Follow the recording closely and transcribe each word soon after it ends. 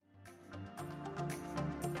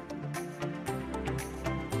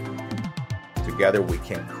together we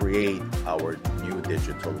can create our new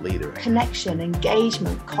digital leader. Connection,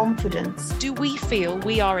 engagement, confidence. Do we feel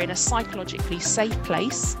we are in a psychologically safe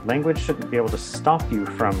place? Language shouldn't be able to stop you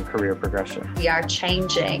from career progression. We are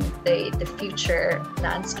changing the future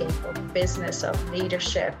landscape of business, of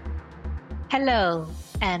leadership. Hello,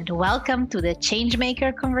 and welcome to the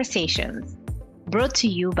Changemaker Conversations, brought to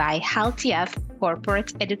you by HLTF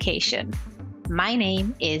Corporate Education. My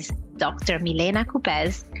name is Dr. Milena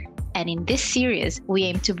Coupez, and in this series, we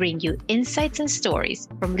aim to bring you insights and stories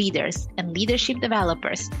from leaders and leadership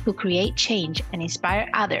developers who create change and inspire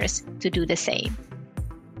others to do the same.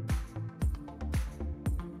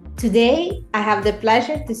 Today, I have the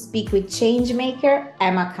pleasure to speak with changemaker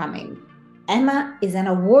Emma Cumming. Emma is an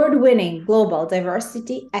award-winning global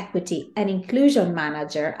diversity, equity, and inclusion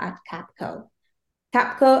manager at CAPCO.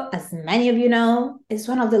 CAPCO, as many of you know, is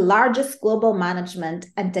one of the largest global management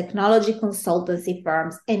and technology consultancy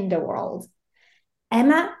firms in the world.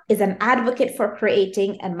 Emma is an advocate for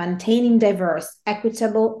creating and maintaining diverse,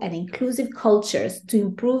 equitable, and inclusive cultures to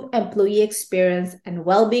improve employee experience and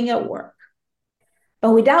well-being at work.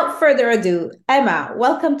 But without further ado, Emma,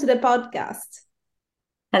 welcome to the podcast.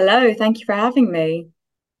 Hello, thank you for having me.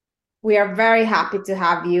 We are very happy to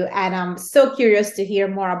have you, and I'm so curious to hear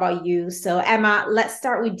more about you. So Emma, let's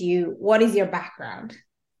start with you. What is your background?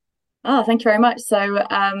 Oh, thank you very much. So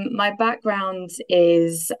my background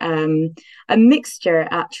is a mixture,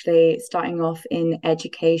 actually, starting off in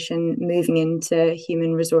education, moving into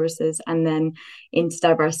human resources, and then into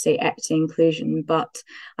diversity, equity, inclusion. But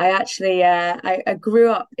I actually I grew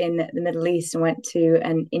up in the Middle East and went to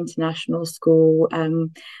an international school,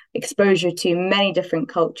 exposure to many different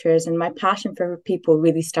cultures, and my passion for people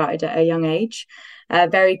really started at a young age.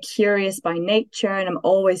 Very curious by nature, and I'm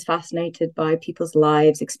always fascinated by people's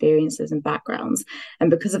lives, experiences, and backgrounds. And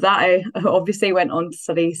because of that, I obviously went on to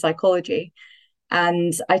study psychology.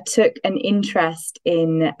 And I took an interest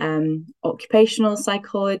in occupational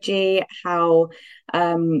psychology, how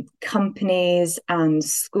companies and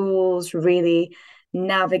schools really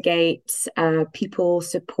navigate people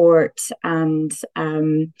support and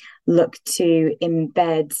look to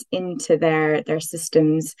embed into their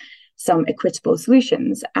systems some equitable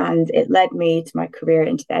solutions, and it led me to my career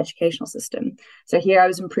into the educational system. So here I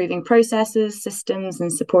was improving processes, systems,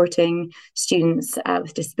 and supporting students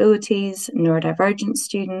with disabilities, neurodivergent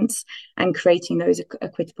students, and creating those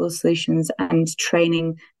equitable solutions and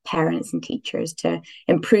training parents and teachers to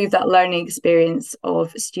improve that learning experience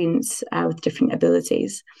of students with different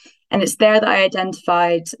abilities. And it's there that I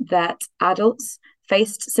identified that adults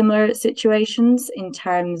faced similar situations in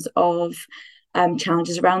terms of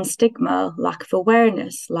challenges around stigma, lack of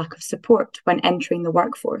awareness, lack of support when entering the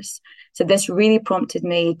workforce. So this really prompted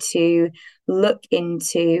me to look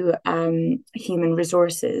into human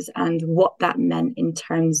resources and what that meant in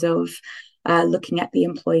terms of looking at the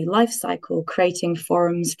employee life cycle, creating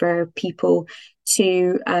forums for people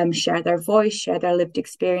to share their voice, share their lived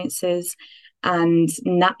experiences. And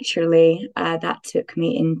naturally, that took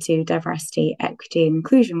me into diversity, equity, and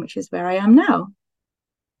inclusion, which is where I am now.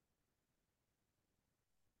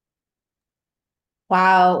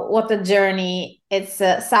 Wow, what a journey. It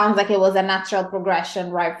sounds like it was a natural progression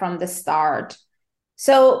right from the start.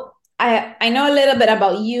 So I know a little bit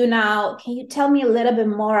about you now. Can you tell me a little bit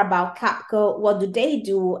more about CAPCO? What do they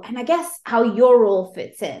do? And I guess how your role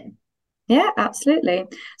fits in. Yeah, absolutely.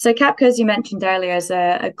 So CAPCO, as you mentioned earlier, is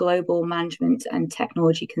a global management and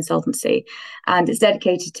technology consultancy, and it's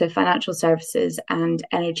dedicated to financial services and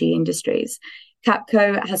energy industries.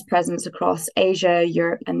 CAPCO has presence across Asia,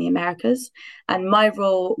 Europe, and the Americas. And my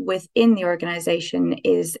role within the organization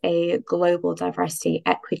is a global diversity,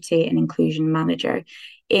 equity, and inclusion manager.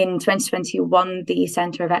 In 2021, the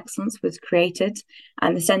Centre of Excellence was created,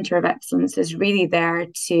 and the Centre of Excellence is really there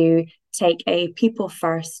to take a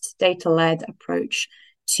people-first, data-led approach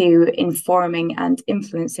to informing and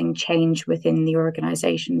influencing change within the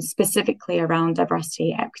organization, specifically around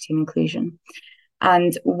diversity, equity, and inclusion.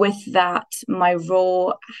 And with that, my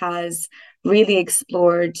role has really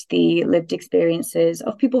explored the lived experiences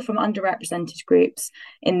of people from underrepresented groups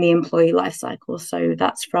in the employee life cycle. So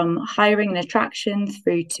that's from hiring and attraction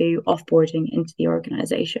through to offboarding into the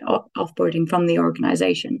organization, offboarding from the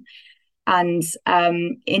organization. And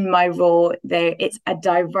in my role, it's a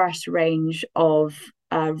diverse range of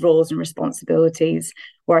roles and responsibilities,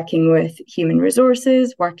 working with human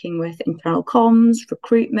resources, working with internal comms,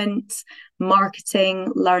 recruitment,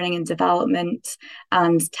 marketing, learning and development,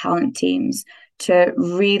 and talent teams to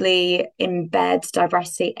really embed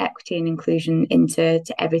diversity, equity, and inclusion into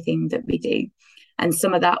everything that we do. And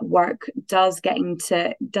some of that work does get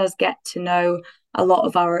to know a lot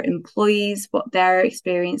of our employees, what their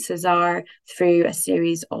experiences are through a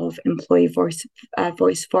series of employee voice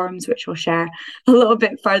forums, which we'll share a little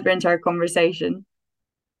bit further into our conversation.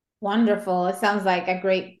 Wonderful. It sounds like a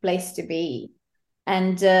great place to be.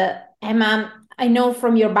 And Emma, I know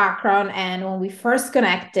from your background and when we first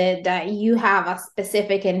connected that you have a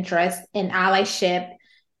specific interest in allyship,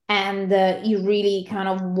 and you really kind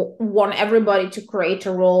of want everybody to create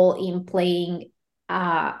a role in creating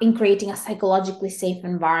a psychologically safe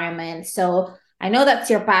environment. So I know that's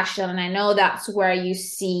your passion, and I know that's where you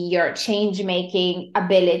see your change-making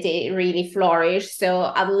ability really flourish. So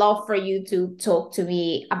I'd love for you to talk to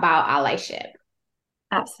me about allyship.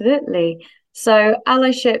 Absolutely. So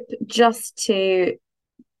allyship, just to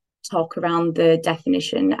talk around the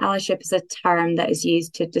definition, allyship is a term that is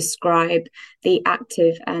used to describe the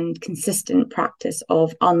active and consistent practice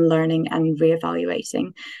of unlearning and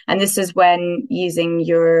reevaluating. And this is when using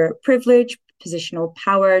your privilege, positional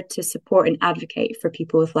power to support and advocate for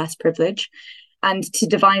people with less privilege. And to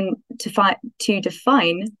define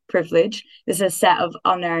privilege, there's a set of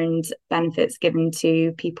unearned benefits given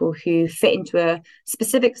to people who fit into a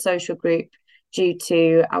specific social group due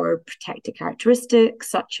to our protected characteristics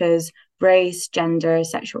such as race, gender,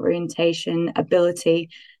 sexual orientation, ability.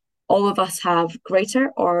 All of us have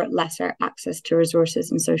greater or lesser access to resources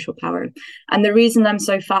and social power. And the reason I'm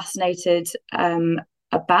so fascinated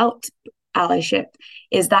about allyship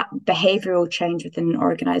is that behavioral change within an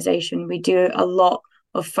organization. We do a lot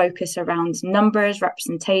of focus around numbers,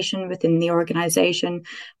 representation within the organization,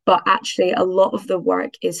 but actually a lot of the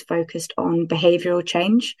work is focused on behavioral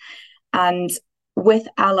change. And with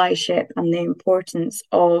allyship and the importance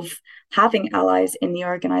of having allies in the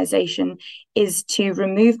organization is to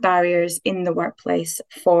remove barriers in the workplace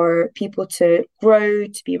for people to grow,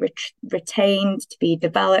 to be retained, to be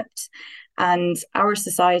developed. And our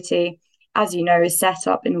society, as you know, is set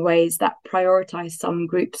up in ways that prioritize some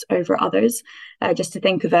groups over others. Just to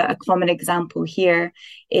think of a common example here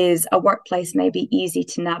is a workplace may be easy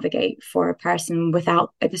to navigate for a person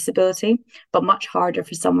without a disability, but much harder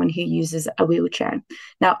for someone who uses a wheelchair.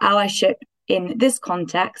 Now, allyship in this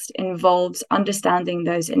context involves understanding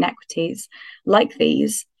those inequities like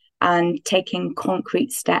these and taking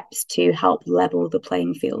concrete steps to help level the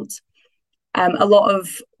playing field. A lot of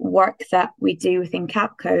work that we do within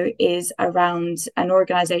CAPCO is around an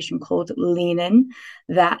organisation called Lean In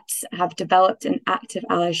that have developed an active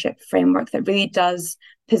allyship framework that really does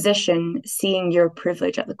position seeing your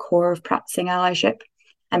privilege at the core of practicing allyship.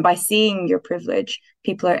 And by seeing your privilege,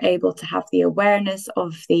 people are able to have the awareness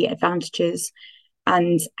of the advantages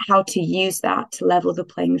and how to use that to level the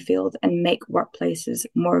playing field and make workplaces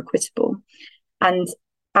more equitable. And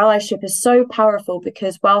allyship is so powerful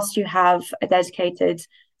because whilst you have a dedicated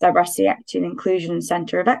diversity, equity and inclusion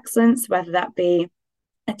centre of excellence, whether that be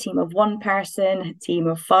a team of one person, a team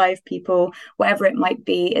of 5 people, whatever it might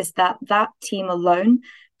be, is that team alone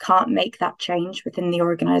can't make that change within the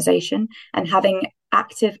organisation. And having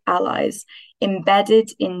active allies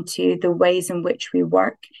embedded into the ways in which we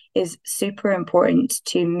work is super important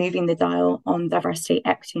to moving the dial on diversity,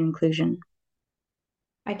 equity and inclusion.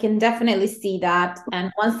 I can definitely see that.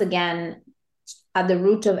 And once again, at the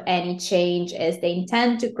root of any change is the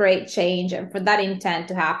intent to create change. And for that intent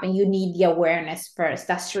to happen, you need the awareness first.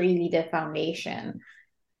 That's really the foundation.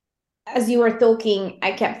 As you were talking,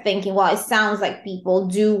 I kept thinking, well, it sounds like people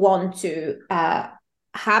do want to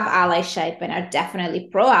have allyship and are definitely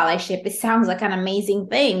pro allyship. It sounds like an amazing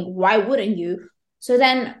thing. Why wouldn't you? So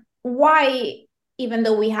then why, even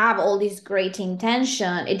though we have all this great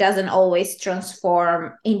intention, it doesn't always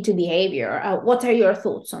transform into behavior? What are your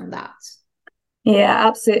thoughts on that? Yeah,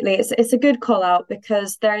 absolutely. It's a good call out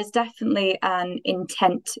because there is definitely an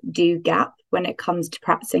intent do gap when it comes to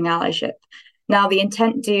practicing allyship. Now, the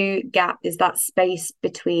intent do gap is that space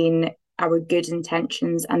between our good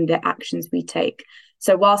intentions and the actions we take.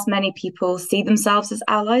 So whilst many people see themselves as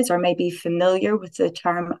allies or may be familiar with the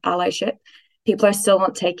term allyship, people are still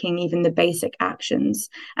not taking even the basic actions.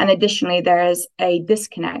 And additionally, there is a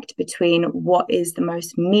disconnect between what is the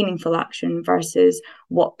most meaningful action versus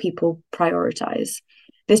what people prioritize.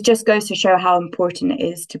 This just goes to show how important it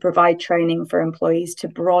is to provide training for employees to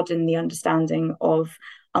broaden the understanding of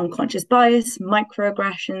unconscious bias,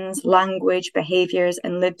 microaggressions, language, behaviors,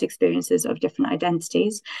 and lived experiences of different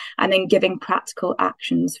identities, and then giving practical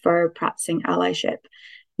actions for practicing allyship.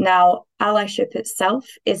 Now, allyship itself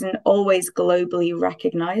isn't always globally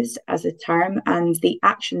recognized as a term, and the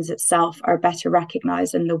actions itself are better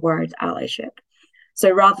recognized in the word allyship.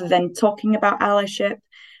 So rather than talking about allyship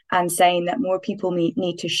and saying that more people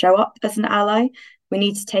need to show up as an ally. We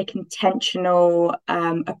need to take intentional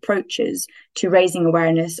approaches to raising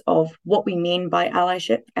awareness of what we mean by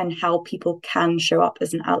allyship and how people can show up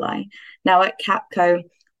as an ally. Now at CAPCO,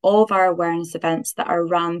 all of our awareness events that are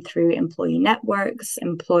run through employee networks,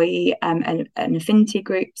 employee and affinity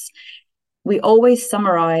groups, we always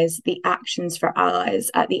summarize the actions for allies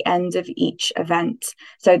at the end of each event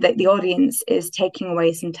so that the audience is taking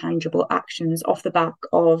away some tangible actions off the back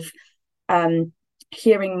of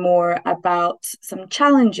hearing more about some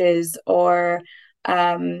challenges or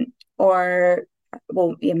mainly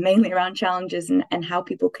around challenges and how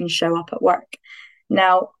people can show up at work.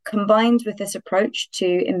 Now, combined with this approach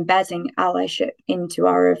to embedding allyship into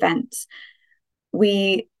our events,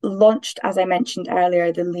 we launched, as I mentioned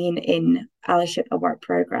earlier, the Lean In Allyship at Work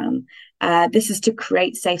program. This is to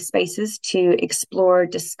create safe spaces to explore,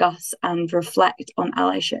 discuss, and reflect on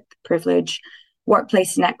allyship, privilege,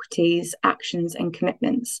 workplace inequities, actions, and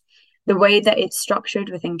commitments. The way that it's structured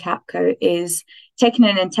within CAPCO is taking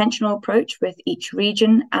an intentional approach with each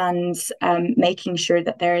region and making sure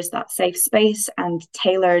that there is that safe space and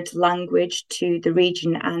tailored language to the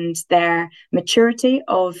region and their maturity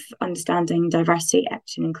of understanding diversity,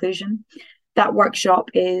 equity, and inclusion. That workshop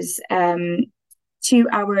is 2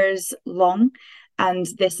 hours long, and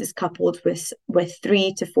this is coupled with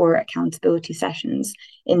 3 to 4 accountability sessions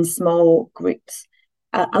in small groups.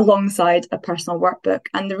 Alongside a personal workbook.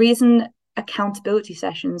 And the reason accountability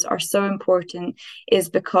sessions are so important is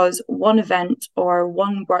because one event or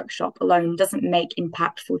one workshop alone doesn't make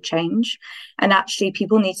impactful change. And actually,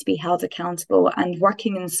 people need to be held accountable, and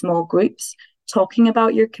working in small groups, talking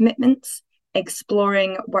about your commitments,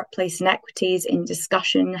 exploring workplace inequities in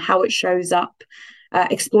discussion, how it shows up,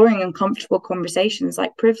 exploring uncomfortable conversations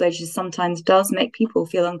like privilege sometimes does make people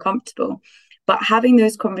feel uncomfortable. But having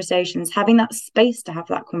those conversations, having that space to have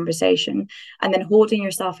that conversation, and then holding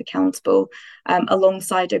yourself accountable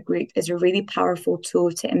alongside a group is a really powerful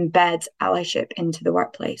tool to embed allyship into the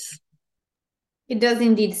workplace. It does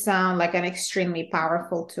indeed sound like an extremely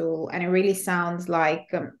powerful tool. And it really sounds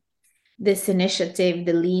like this initiative,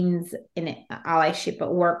 the Lean In Allyship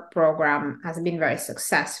at Work program, has been very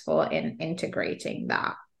successful in integrating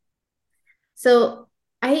that. So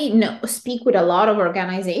I speak with a lot of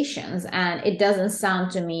organizations, and it doesn't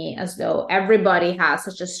sound to me as though everybody has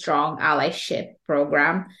such a strong allyship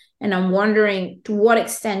program. And I'm wondering, to what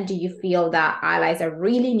extent do you feel that allies are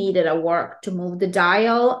really needed at work to move the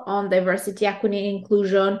dial on diversity, equity, and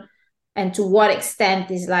inclusion? And to what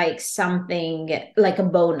extent is like something like a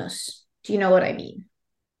bonus? Do you know what I mean?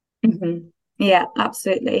 Mm-hmm. Yeah,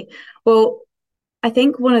 absolutely. Well, I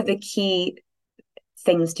think one of the key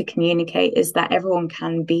things to communicate is that everyone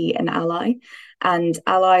can be an ally, and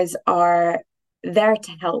allies are there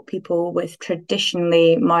to help people with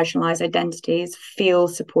traditionally marginalized identities feel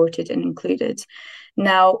supported and included.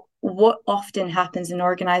 Now, what often happens in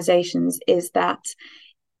organizations is that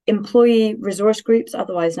employee resource groups,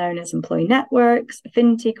 otherwise known as employee networks,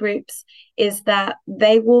 affinity groups, is that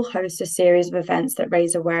they will host a series of events that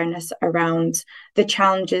raise awareness around the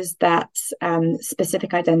challenges that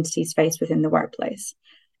specific identities face within the workplace.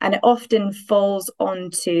 And it often falls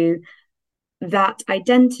onto that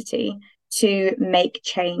identity to make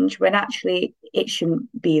change when actually it shouldn't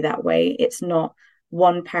be that way. It's not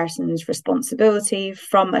one person's responsibility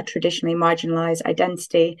from a traditionally marginalized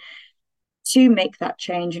identity to make that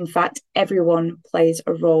change. In fact, everyone plays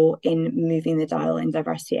a role in moving the dial in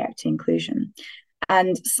diversity, equity, inclusion.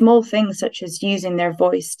 And small things such as using their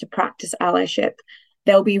voice to practice allyship,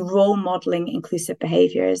 they'll be role modeling inclusive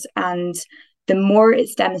behaviors. And the more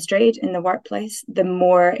it's demonstrated in the workplace, the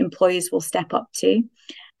more employees will step up to.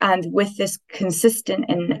 And with this consistent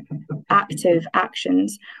and active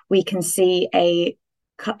actions, we can see a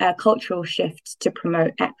cultural shift to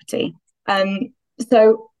promote equity.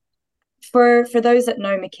 So for those that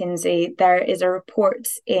know McKinsey, there is a report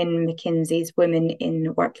in McKinsey's Women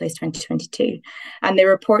in Workplace 2022. And they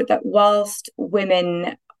report that whilst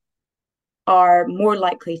women are more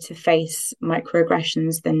likely to face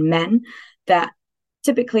microaggressions than men, that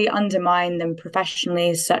typically undermine them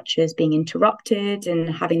professionally, such as being interrupted and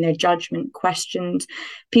having their judgment questioned,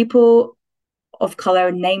 people of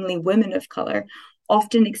colour, namely women of colour,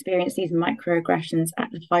 often experience these microaggressions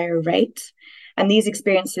at a higher rate. And these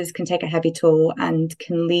experiences can take a heavy toll and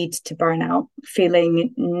can lead to burnout,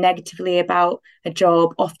 feeling negatively about a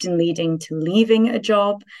job, often leading to leaving a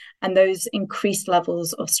job, and those increased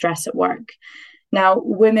levels of stress at work. Now,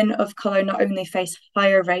 women of colour not only face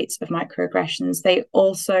higher rates of microaggressions, they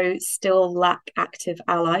also still lack active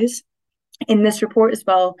allies. In this report as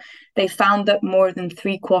well, they found that more than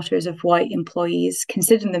 3/4 of white employees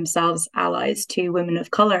consider themselves allies to women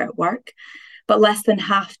of colour at work, but less than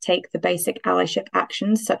half take the basic allyship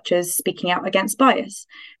actions, such as speaking out against bias,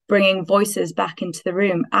 bringing voices back into the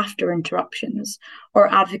room after interruptions,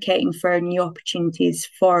 or advocating for new opportunities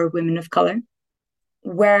for women of colour.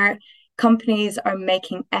 Where companies are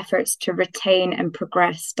making efforts to retain and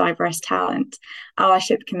progress diverse talent,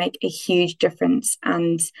 allyship can make a huge difference.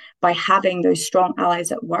 And by having those strong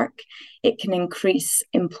allies at work, it can increase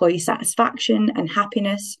employee satisfaction and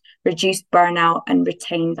happiness, reduce burnout, and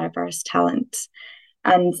retain diverse talent.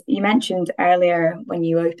 And you mentioned earlier when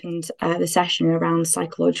you opened the session around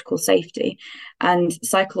psychological safety. And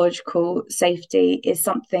psychological safety is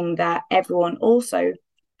something that everyone also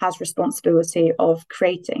has responsibility of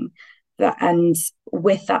creating. And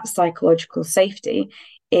with that psychological safety,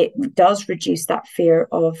 it does reduce that fear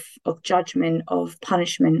of judgment, of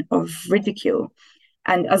punishment, of ridicule.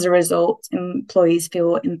 And as a result, employees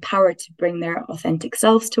feel empowered to bring their authentic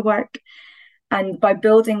selves to work. And by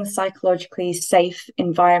building psychologically safe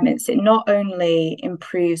environments, it not only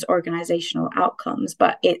improves organizational outcomes,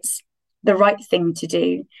 but it's the right thing to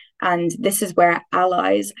do. And this is where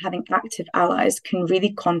allies, having active allies, can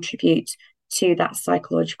really contribute to that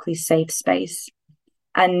psychologically safe space.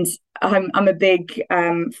 And I'm a big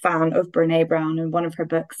fan of Brené Brown, and one of her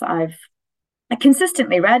books I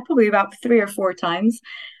consistently read, probably about 3 or 4 times,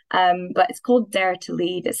 but it's called Dare to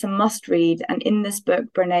Lead. It's a must read. And in this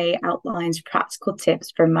book, Brené outlines practical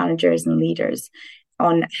tips for managers and leaders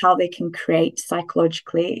on how they can create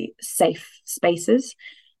psychologically safe spaces,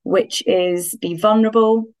 which is be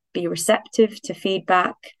vulnerable, be receptive to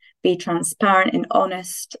feedback, be transparent and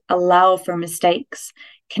honest, allow for mistakes,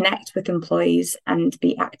 connect with employees, and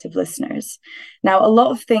be active listeners. Now, a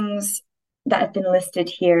lot of things that have been listed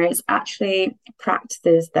here is actually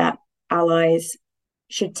practices that allies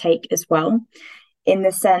should take as well, in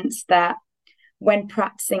the sense that when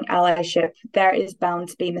practicing allyship, there is bound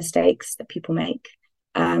to be mistakes that people make.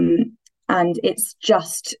 And it's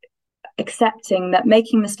just accepting that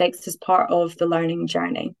making mistakes is part of the learning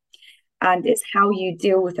journey. And it's how you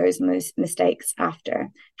deal with those mistakes after,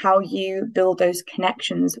 how you build those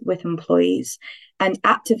connections with employees. And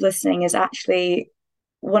active listening is actually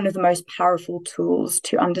one of the most powerful tools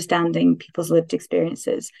to understanding people's lived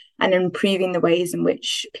experiences and improving the ways in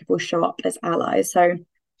which people show up as allies. So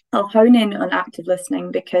I'll hone in on active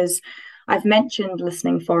listening because I've mentioned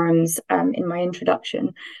listening forums in my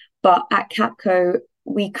introduction, but at CAPCO,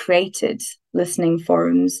 we created listening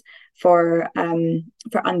forums for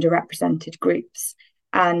underrepresented groups.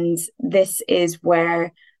 And this is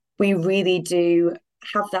where we really do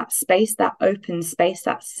have that space, that open space,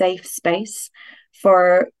 that safe space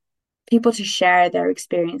for people to share their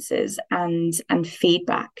experiences and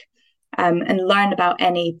feedback, and learn about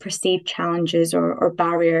any perceived challenges or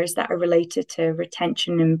barriers that are related to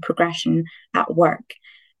retention and progression at work.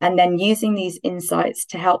 And then using these insights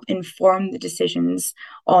to help inform the decisions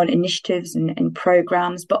on initiatives and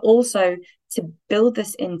programs, but also to build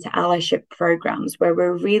this into allyship programs where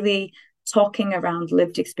we're really talking around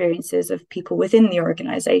lived experiences of people within the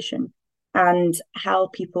organization and how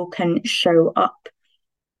people can show up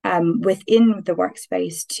within the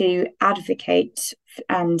workspace to advocate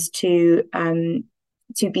and to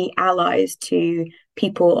be allies to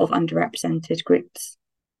people of underrepresented groups.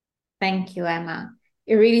 Thank you, Emma.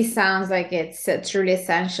 It really sounds like it's truly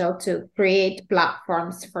essential to create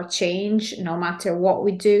platforms for change, no matter what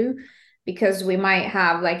we do, because we might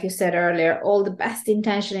have, like you said earlier, all the best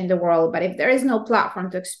intention in the world, but if there is no platform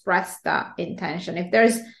to express that intention, if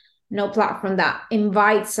there's no platform that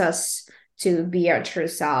invites us to be our true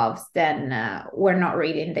selves, then we're not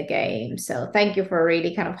really in the game. So thank you for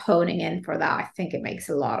really kind of honing in for that. I think it makes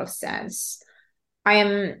a lot of sense. I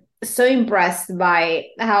am so impressed by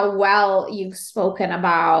how well you've spoken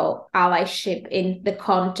about allyship in the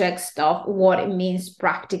context of what it means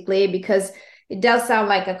practically, because it does sound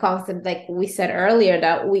like a concept, like we said earlier,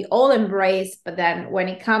 that we all embrace, but then when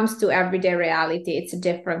it comes to everyday reality, it's a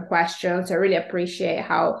different question. So I really appreciate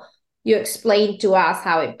how you explained to us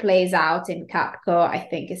how it plays out in CAPCO. I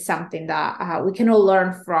think it's something that we can all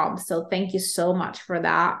learn from. So thank you so much for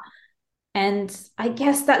that. And I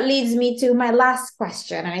guess that leads me to my last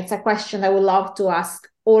question. And it's a question I would love to ask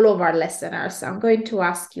all of our listeners. So I'm going to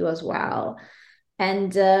ask you as well.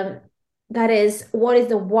 And that is, what is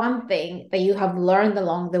the one thing that you have learned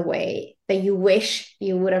along the way that you wish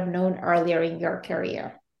you would have known earlier in your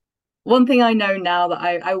career? One thing I know now that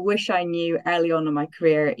I wish I knew early on in my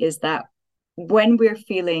career is that when we're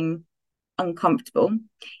feeling uncomfortable,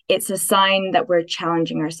 it's a sign that we're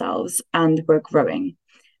challenging ourselves and we're growing.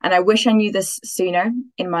 And I wish I knew this sooner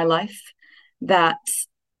in my life, that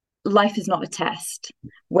life is not a test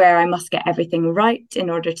where I must get everything right in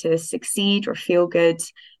order to succeed or feel good,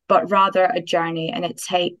 but rather a journey. And it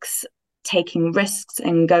takes taking risks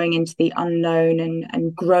and going into the unknown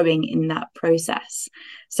and growing in that process.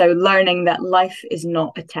 So learning that life is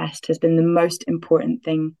not a test has been the most important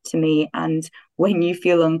thing to me. And when you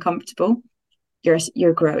feel uncomfortable,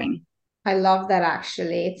 you're growing. I love that,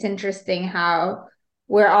 actually. It's interesting how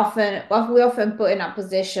we often put in a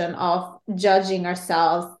position of judging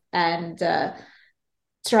ourselves and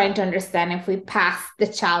trying to understand if we passed the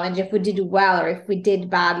challenge, if we did well or if we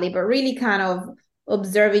did badly, but really kind of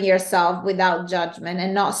observing yourself without judgment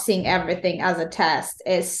and not seeing everything as a test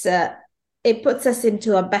is it puts us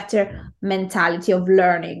into a better mentality of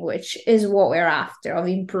learning, which is what we're after, of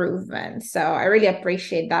improvement. So I really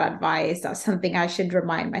appreciate that advice. That's something I should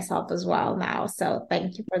remind myself as well now. So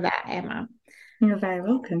thank you for that, Emma. You're very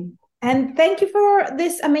welcome. And thank you for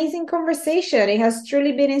this amazing conversation. It has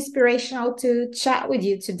truly been inspirational to chat with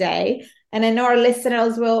you today. And I know our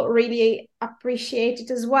listeners will really appreciate it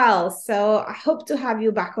as well. So I hope to have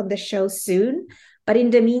you back on the show soon. But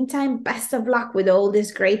in the meantime, best of luck with all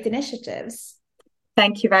these great initiatives.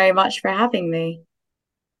 Thank you very much for having me.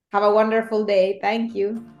 Have a wonderful day. Thank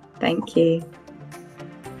you. Thank you.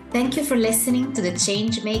 Thank you for listening to the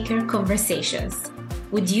Changemaker Conversations.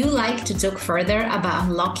 Would you like to talk further about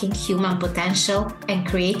unlocking human potential and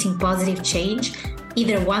creating positive change,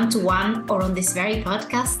 either one-to-one or on this very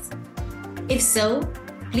podcast? If so,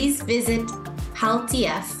 please visit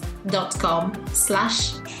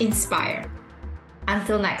haltf.com/inspire.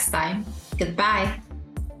 Until next time, goodbye.